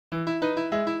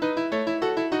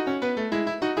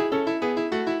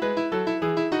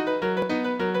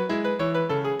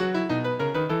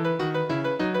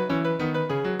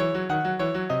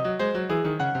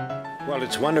Well,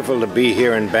 it's wonderful to be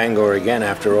here in Bangor again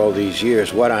after all these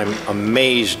years. What I'm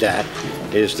amazed at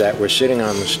is that we're sitting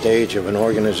on the stage of an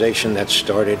organization that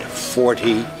started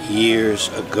 40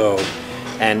 years ago.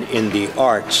 And in the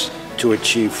arts, to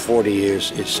achieve 40 years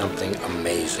is something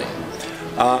amazing.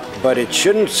 But it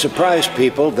shouldn't surprise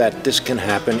people that this can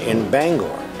happen in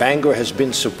Bangor. Bangor has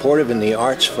been supportive in the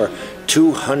arts for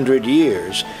 200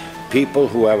 years. People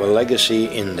who have a legacy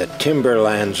in the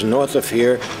timberlands north of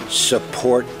here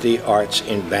support the arts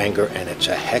in Bangor, and it's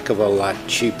a heck of a lot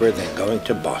cheaper than going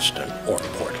to Boston or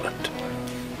Portland.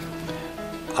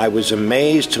 I was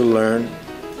amazed to learn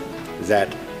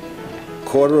that a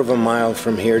quarter of a mile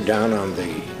from here down on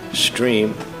the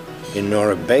stream in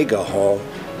Norabega Hall,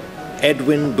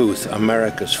 Edwin Booth,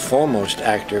 America's foremost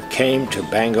actor, came to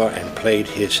Bangor and played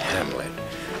his Hamlet.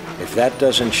 If that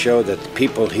doesn't show that the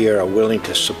people here are willing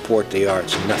to support the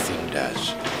arts, nothing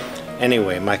does.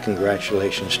 Anyway, my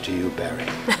congratulations to you, Bari.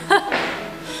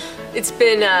 It's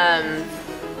been,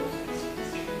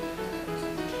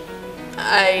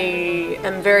 I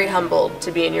am very humbled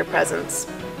to be in your presence.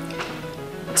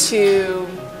 To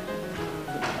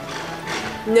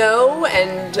know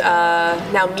and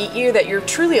now meet you, that you're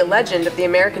truly a legend of the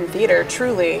American theater,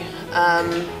 truly.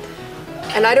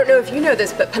 And I don't know if you know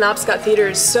this, but Penobscot Theater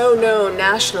is so known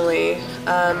nationally.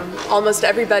 Almost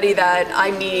everybody that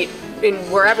I meet in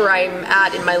wherever I'm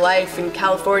at in my life, in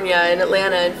California, in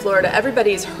Atlanta, in Florida,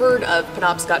 everybody's heard of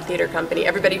Penobscot Theater Company.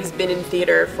 Everybody who's been in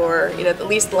theater for, at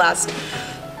least the last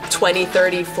 20,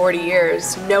 30, 40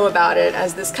 years know about it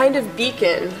as this kind of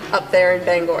beacon up there in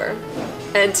Bangor.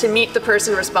 And to meet the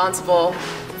person responsible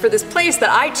for this place that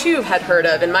I too had heard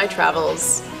of in my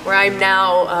travels, where I'm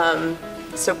now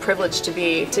so privileged to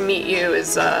meet you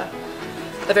is a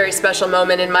very special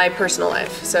moment in my personal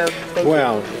life. So thank you.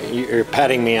 Well, you're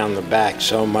patting me on the back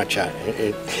so much,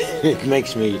 it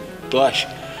makes me blush.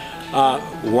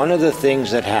 One of the things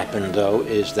that happened, though,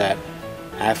 is that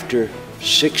after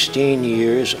 16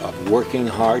 years of working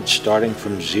hard, starting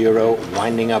from zero,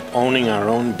 winding up owning our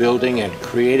own building and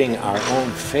creating our own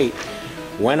fate,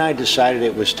 when I decided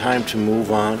it was time to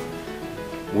move on,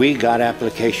 we got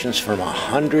applications from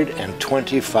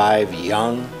 125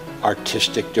 young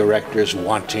artistic directors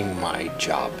wanting my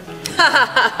job.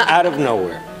 Out of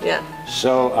nowhere. Yeah.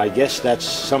 So I guess that's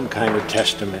some kind of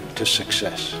testament to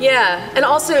success. Yeah, and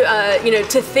also,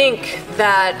 to think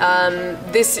that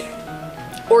this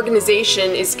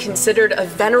organization is considered a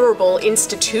venerable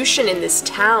institution in this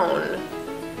town.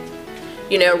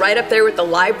 Right up there with the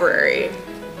library.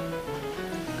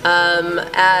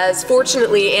 As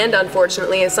fortunately and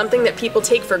unfortunately as something that people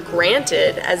take for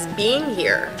granted as being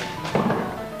here.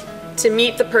 To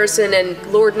meet the person, and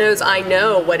Lord knows I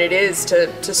know what it is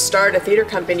to start a theater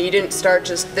company. You didn't start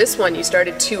just this one, you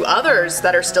started 2 others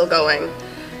that are still going.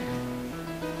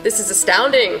 This is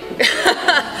astounding.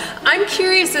 I'm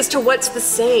curious as to what's the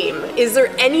same. Is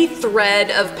there any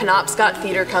thread of Penobscot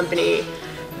Theater Company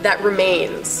that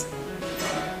remains?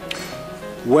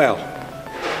 Well,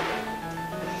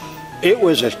 it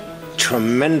was a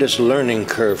tremendous learning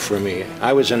curve for me.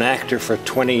 I was an actor for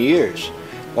 20 years.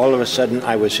 All of a sudden,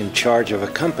 I was in charge of a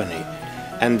company.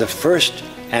 And the first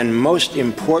and most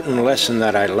important lesson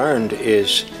that I learned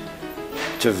is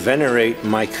to venerate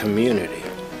my community,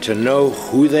 to know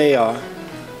who they are,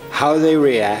 how they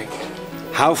react,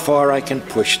 how far I can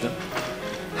push them,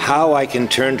 how I can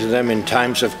turn to them in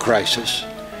times of crisis,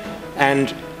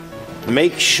 and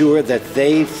make sure that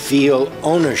they feel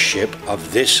ownership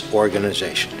of this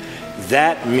organization.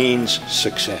 That means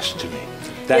success to me.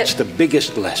 That's the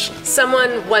biggest lesson.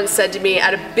 Someone once said to me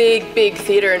at a big, big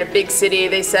theater in a big city,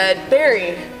 they said,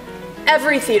 Bari,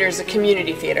 every theater is a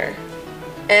community theater.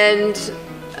 And,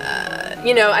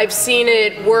 I've seen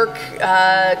it work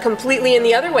completely in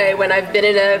the other way when I've been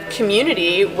in a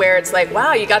community where it's like,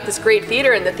 wow, you got this great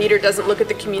theater, and the theater doesn't look at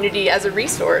the community as a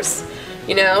resource.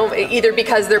 Either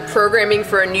because they're programming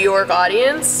for a New York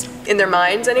audience, in their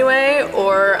minds anyway,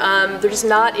 or they're just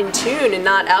not in tune and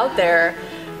not out there.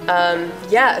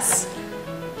 Yes.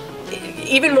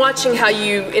 Even watching how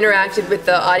you interacted with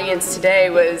the audience today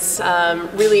was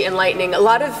really enlightening. A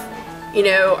lot of,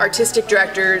 artistic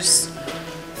directors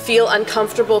feel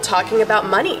uncomfortable talking about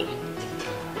money,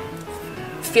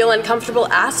 feel uncomfortable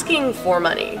asking for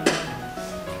money.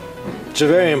 It's a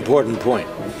very important point.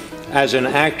 As an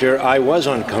actor, I was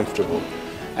uncomfortable.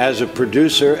 As a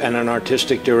producer and an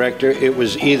artistic director, it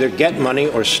was either get money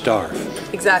or starve.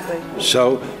 Exactly.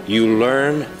 So you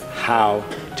learn how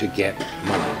to get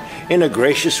money. In a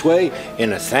gracious way,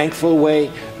 in a thankful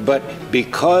way, but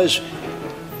because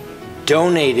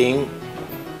donating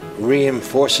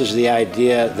reinforces the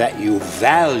idea that you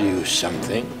value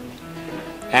something,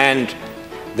 and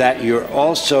that you're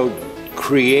also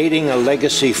creating a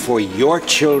legacy for your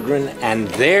children and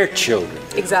their children.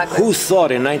 Exactly. Who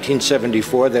thought in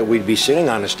 1974 that we'd be sitting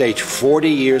on a stage 40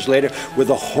 years later with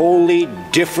a wholly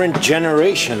different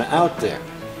generation out there?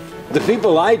 The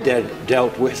people I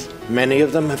dealt with, many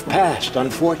of them have passed,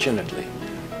 unfortunately.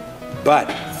 But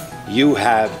you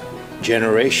have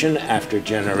generation after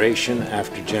generation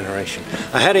after generation.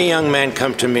 I had a young man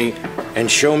come to me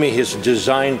and show me his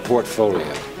design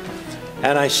portfolio.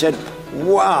 And I said,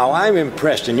 wow, I'm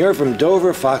impressed. And you're from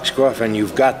Dover, Foxcroft, and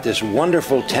you've got this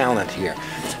wonderful talent here.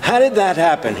 How did that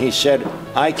happen? He said,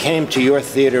 I came to your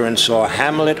theater and saw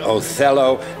Hamlet,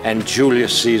 Othello, and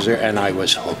Julius Caesar, and I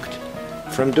was hooked.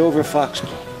 From Dover,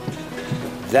 Foxcroft.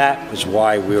 That was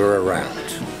why we were around.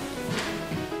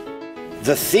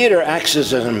 The theater acts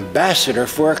as an ambassador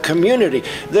for a community.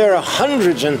 There are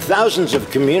hundreds and thousands of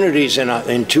communities in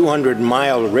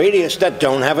 200-mile radius that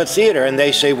don't have a theater, and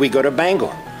they say, we go to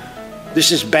Bangor.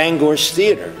 This is Bangor's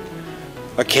theater.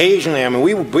 Occasionally, I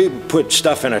mean, we put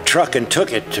stuff in a truck and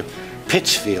took it to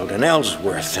Pittsfield and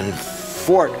Ellsworth and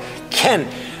Fort Kent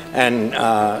and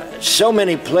so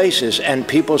many places, and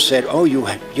people said, oh,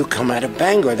 you come out of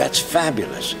Bangor, that's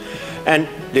fabulous. And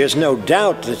there's no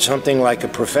doubt that something like a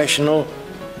professional,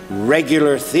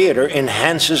 regular theater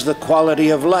enhances the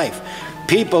quality of life.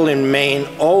 People in Maine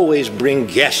always bring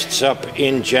guests up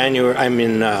in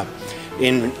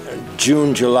in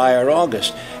June, July, or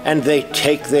August, and they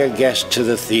take their guests to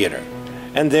the theater.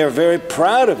 And they're very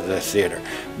proud of the theater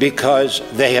because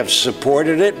they have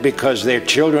supported it, because their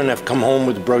children have come home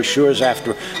with brochures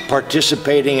after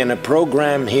participating in a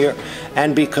program here,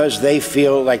 and because they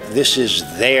feel like this is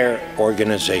their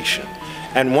organization.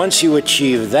 And once you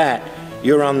achieve that,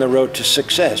 you're on the road to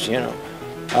success, you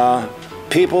know.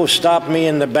 People stop me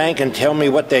in the bank and tell me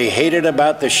what they hated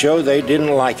about the show they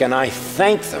didn't like, and I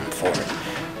thank them for it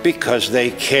because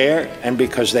they care and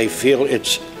because they feel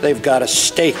they've got a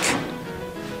stake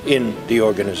in the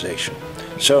organization.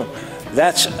 So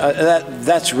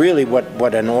that's really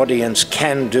what an audience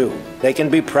can do. They can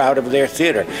be proud of their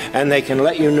theater, and they can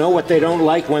let you know what they don't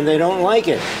like when they don't like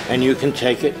it, and you can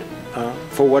take it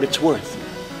for what it's worth.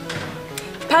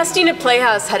 Pasadena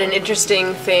Playhouse had an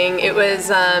interesting thing. It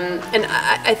was, and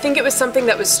I think it was something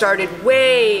that was started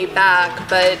way back,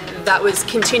 but that was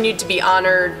continued to be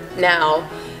honored now.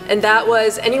 And that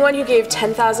was anyone who gave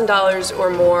 $10,000 or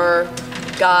more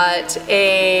got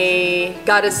a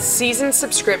season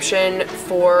subscrition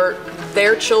for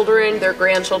their children, their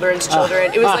grandchildren's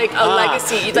children. It was like a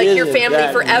legacy, like your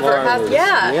family forever.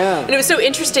 Yeah. And it was so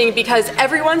interesting because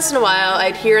every once in a while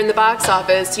I'd hear in the box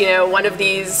office, you know, one of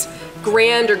these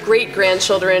grand or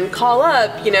great-grandchildren call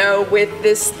up, you know, with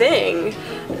this thing,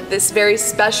 this very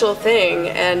special thing.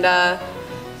 And,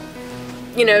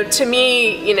 you know, to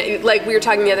me, you know, like we were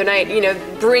talking the other night, you know,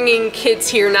 bringing kids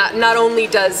here not only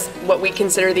does what we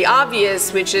consider the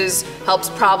obvious, which is helps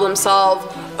problem solve,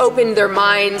 open their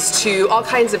minds to all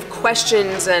kinds of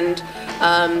questions and,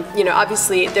 you know,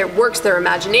 obviously it works their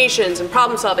imaginations and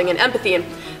problem solving and empathy,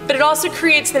 but it also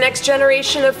creates the next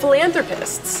generation of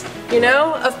philanthropists, you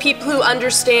know, of people who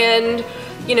understand,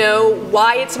 you know,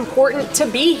 why it's important to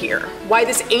be here, why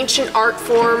this ancient art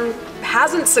form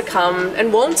hasn't succumbed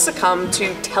and won't succumb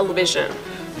to television,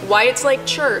 why it's like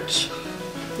church,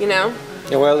 you know?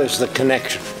 Yeah, well, there's the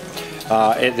connection.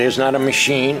 There's not a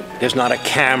machine, there's not a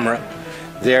camera,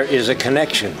 there is a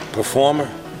connection. Performer,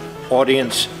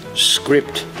 audience,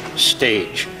 script,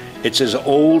 stage. It's as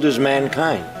old as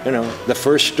mankind. You know, the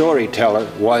first storyteller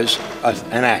was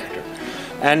an actor.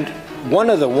 And one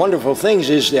of the wonderful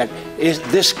things is that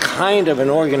this kind of an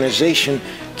organization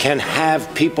can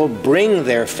have people bring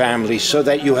their families so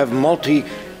that you have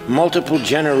multiple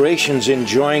generations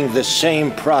enjoying the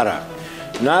same product.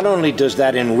 Not only does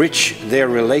that enrich their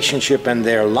relationship and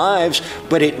their lives,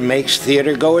 but it makes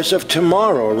theater goers of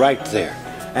tomorrow right there.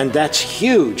 And that's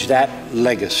huge, that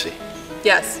legacy.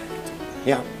 Yes.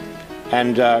 Yeah.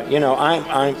 And you know,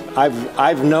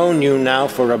 I've known you now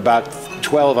for about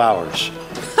 12 hours.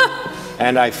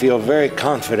 And I feel very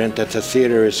confident that the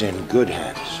theater is in good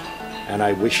hands. And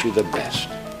I wish you the best.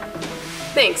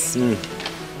 Thanks.